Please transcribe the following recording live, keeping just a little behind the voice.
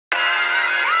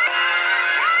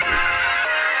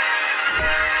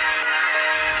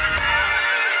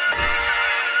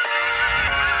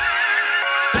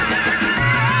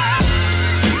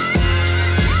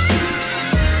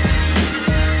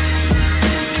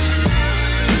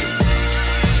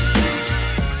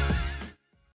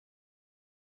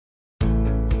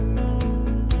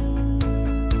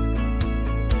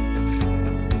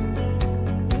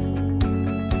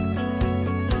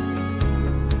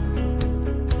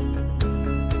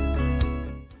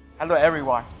Hello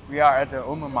everyone, we are at the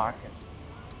Ulmer Market.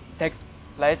 It takes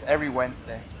place every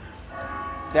Wednesday.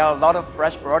 There are a lot of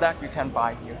fresh products you can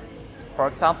buy here. For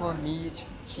example, meat,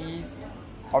 cheese,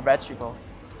 or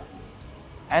vegetables.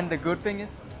 And the good thing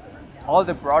is, all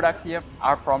the products here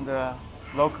are from the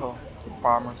local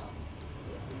farmers.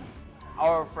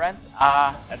 Our friends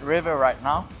are at the river right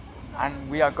now, and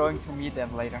we are going to meet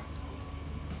them later.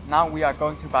 Now we are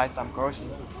going to buy some groceries,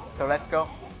 so let's go.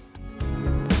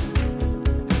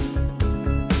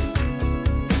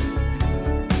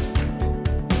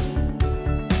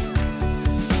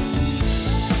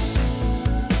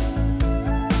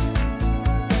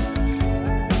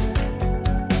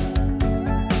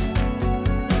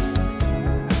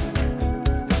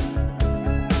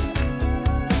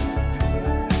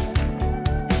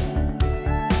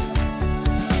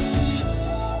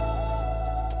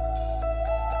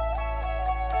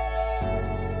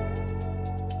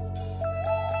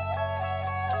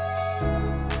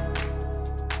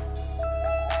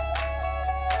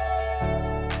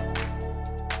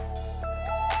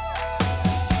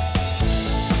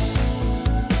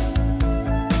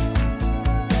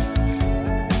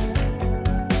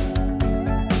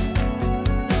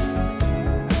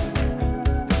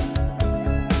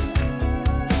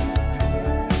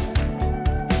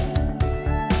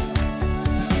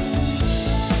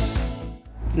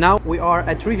 Now we are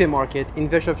at Ulmer Market in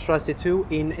Wirtschaftsstraße 2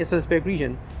 in Esselsberg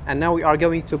region, and now we are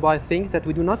going to buy things that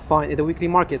we do not find at the weekly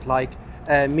market, like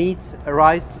meats,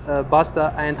 rice,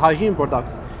 pasta and hygiene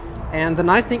products. And the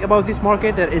nice thing about this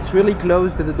market that it's really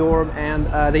close to the dorm and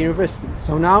the university.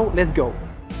 So now let's go.